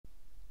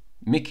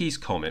Mickey's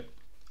Comet.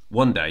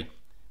 One day,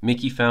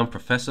 Mickey found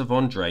Professor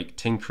Von Drake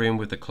tinkering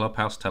with the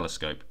Clubhouse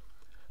telescope.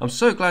 "I'm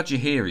so glad you're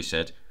here," he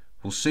said.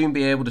 "We'll soon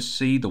be able to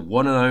see the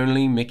one and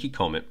only Mickey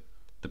Comet."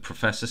 The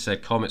professor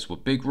said comets were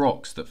big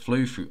rocks that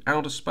flew through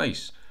outer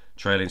space,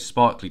 trailing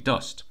sparkly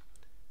dust.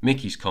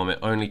 Mickey's comet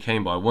only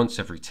came by once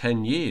every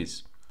 10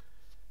 years.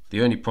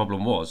 The only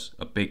problem was,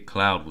 a big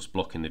cloud was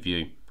blocking the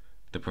view.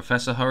 The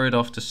professor hurried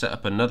off to set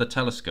up another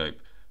telescope,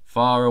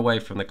 far away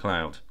from the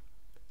cloud.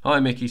 "Hi,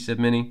 Mickey," said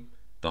Minnie.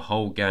 The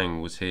whole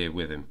gang was here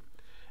with him.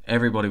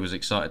 Everybody was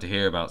excited to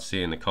hear about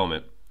seeing the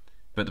comet,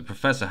 but the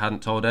professor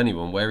hadn't told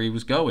anyone where he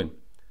was going.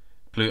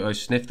 Pluto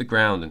sniffed the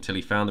ground until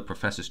he found the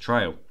professor's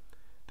trail.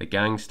 The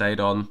gang stayed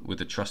on with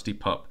the trusty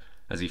pup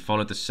as he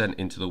followed the scent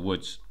into the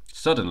woods.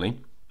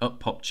 Suddenly,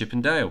 up popped Chip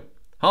and Dale.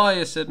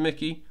 "Hiya," said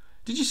Mickey.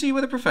 "Did you see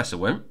where the professor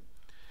went?"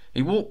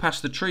 "He walked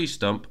past the tree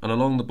stump and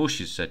along the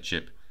bushes," said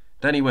Chip.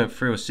 "Then he went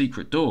through a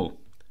secret door."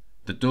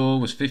 "The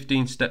door was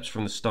 15 steps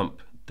from the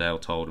stump," Dale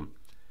told him.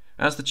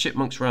 As the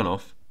chipmunks ran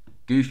off,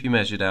 Goofy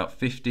measured out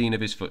 15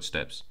 of his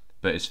footsteps,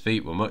 but his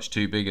feet were much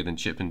too bigger than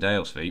Chip and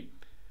Dale's feet.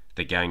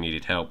 The gang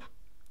needed help.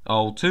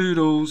 "Old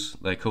Toodles,"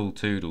 they called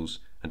Toodles,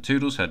 and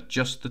Toodles had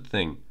just the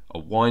thing, a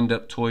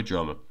wind-up toy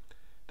drummer.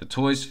 The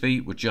toy's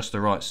feet were just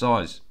the right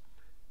size.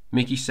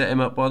 Mickey set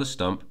him up by the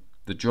stump.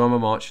 The drummer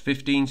marched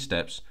 15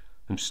 steps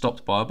and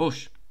stopped by a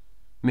bush.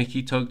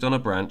 Mickey tugged on a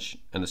branch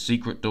and the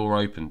secret door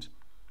opened.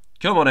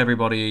 "Come on,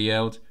 everybody," he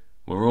yelled.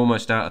 "We're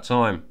almost out of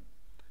time."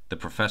 The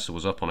professor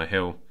was up on a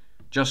hill.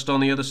 Just on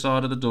the other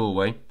side of the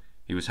doorway,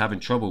 he was having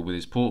trouble with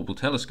his portable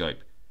telescope.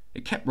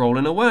 It kept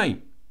rolling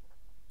away.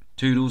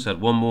 Toodles had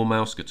one more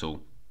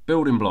mouse-tool,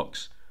 building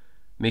blocks.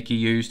 Mickey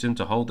used them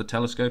to hold the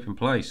telescope in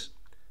place.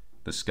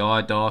 The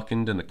sky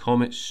darkened and the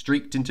comet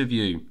streaked into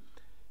view.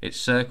 It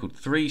circled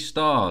 3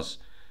 stars,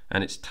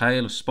 and its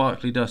tail of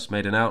sparkly dust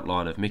made an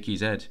outline of Mickey's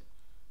head.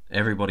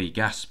 Everybody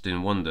gasped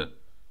in wonder.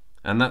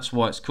 "And that's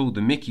why it's called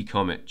the Mickey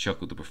Comet,"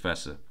 chuckled the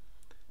professor.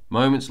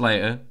 Moments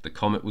later, the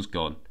comet was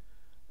gone.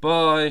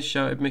 "Bye,"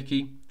 shouted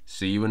Mickey.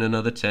 "See you in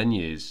another 10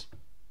 years."